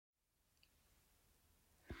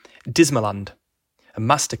Dismaland, a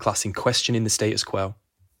masterclass in questioning the status quo.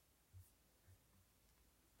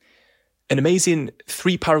 An amazing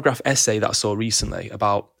 3-paragraph essay that I saw recently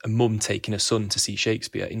about a mum taking her son to see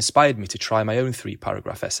Shakespeare inspired me to try my own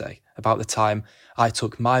 3-paragraph essay about the time I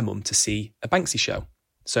took my mum to see a Banksy show.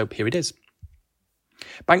 So here it is.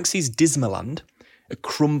 Banksy's Dismaland, a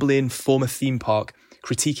crumbling former theme park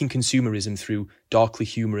critiquing consumerism through darkly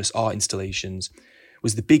humorous art installations,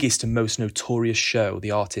 was the biggest and most notorious show the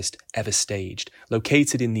artist ever staged,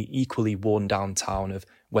 located in the equally worn-down town of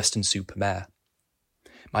Weston-super-Mare.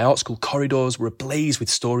 My art school corridors were ablaze with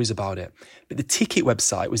stories about it, but the ticket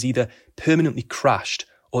website was either permanently crashed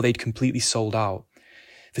or they'd completely sold out.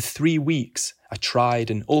 For 3 weeks, I tried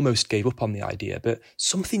and almost gave up on the idea, but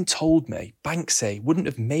something told me Banksy wouldn't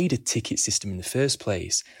have made a ticket system in the first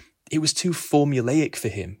place. It was too formulaic for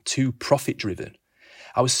him, too profit-driven.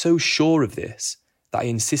 I was so sure of this that I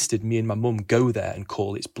insisted me and my mum go there and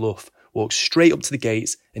call its bluff, walk straight up to the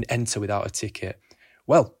gates and enter without a ticket.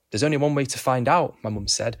 Well, there's only one way to find out, my mum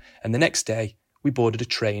said, and the next day we boarded a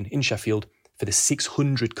train in Sheffield for the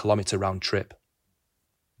 600-kilometre round trip.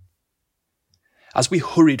 As we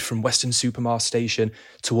hurried from Weston-super-Mare station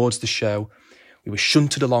towards the show, we were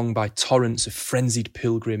shunted along by torrents of frenzied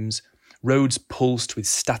pilgrims, roads pulsed with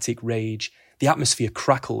static rage, the atmosphere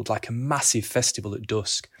crackled like a massive festival at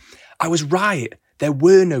dusk. I was right, there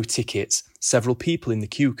were no tickets. Several people in the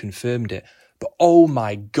queue confirmed it, but oh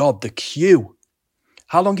my God, the queue!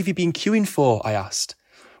 How long have you been queuing for? I asked.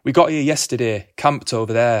 We got here yesterday, camped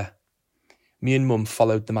over there. Me and Mum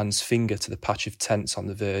followed the man's finger to the patch of tents on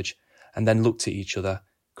the verge and then looked at each other,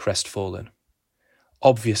 crestfallen.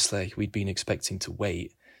 Obviously, we'd been expecting to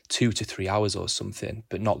wait 2 to 3 hours or something,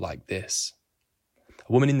 but not like this.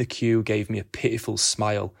 A woman in the queue gave me a pitiful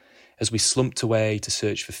smile as we slumped away to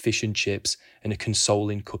search for fish and chips and a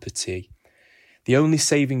consoling cup of tea. The only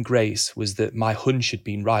saving grace was that my hunch had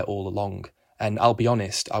been right all along, and I'll be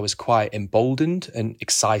honest, I was quite emboldened and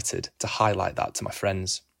excited to highlight that to my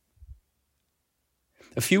friends.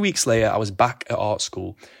 A few weeks later, I was back at art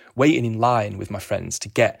school, waiting in line with my friends to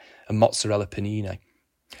get a mozzarella panini.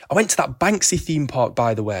 I went to that Banksy theme park,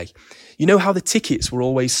 by the way. You know how the tickets were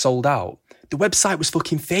always sold out? The website was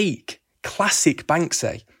fucking fake. Classic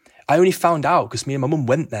Banksy. I only found out because me and my mum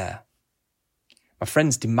went there. My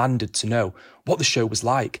friends demanded to know what the show was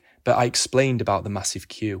like, but I explained about the massive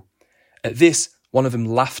queue. At this, one of them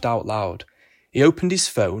laughed out loud. He opened his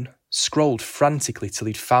phone, scrolled frantically till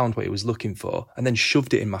he'd found what he was looking for, and then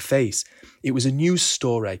shoved it in my face. It was a news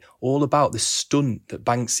story all about the stunt that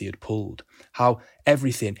Banksy had pulled, how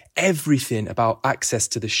everything about access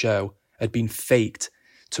to the show had been faked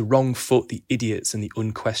to wrong foot the idiots and the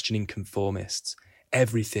unquestioning conformists.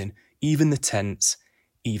 Everything, even the tents,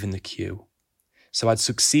 even the queue. So I'd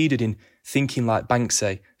succeeded in thinking like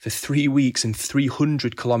Banksy for 3 weeks and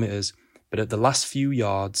 300 kilometres, but at the last few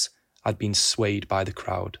yards, I'd been swayed by the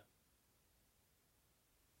crowd.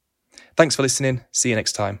 Thanks for listening. See you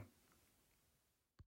next time.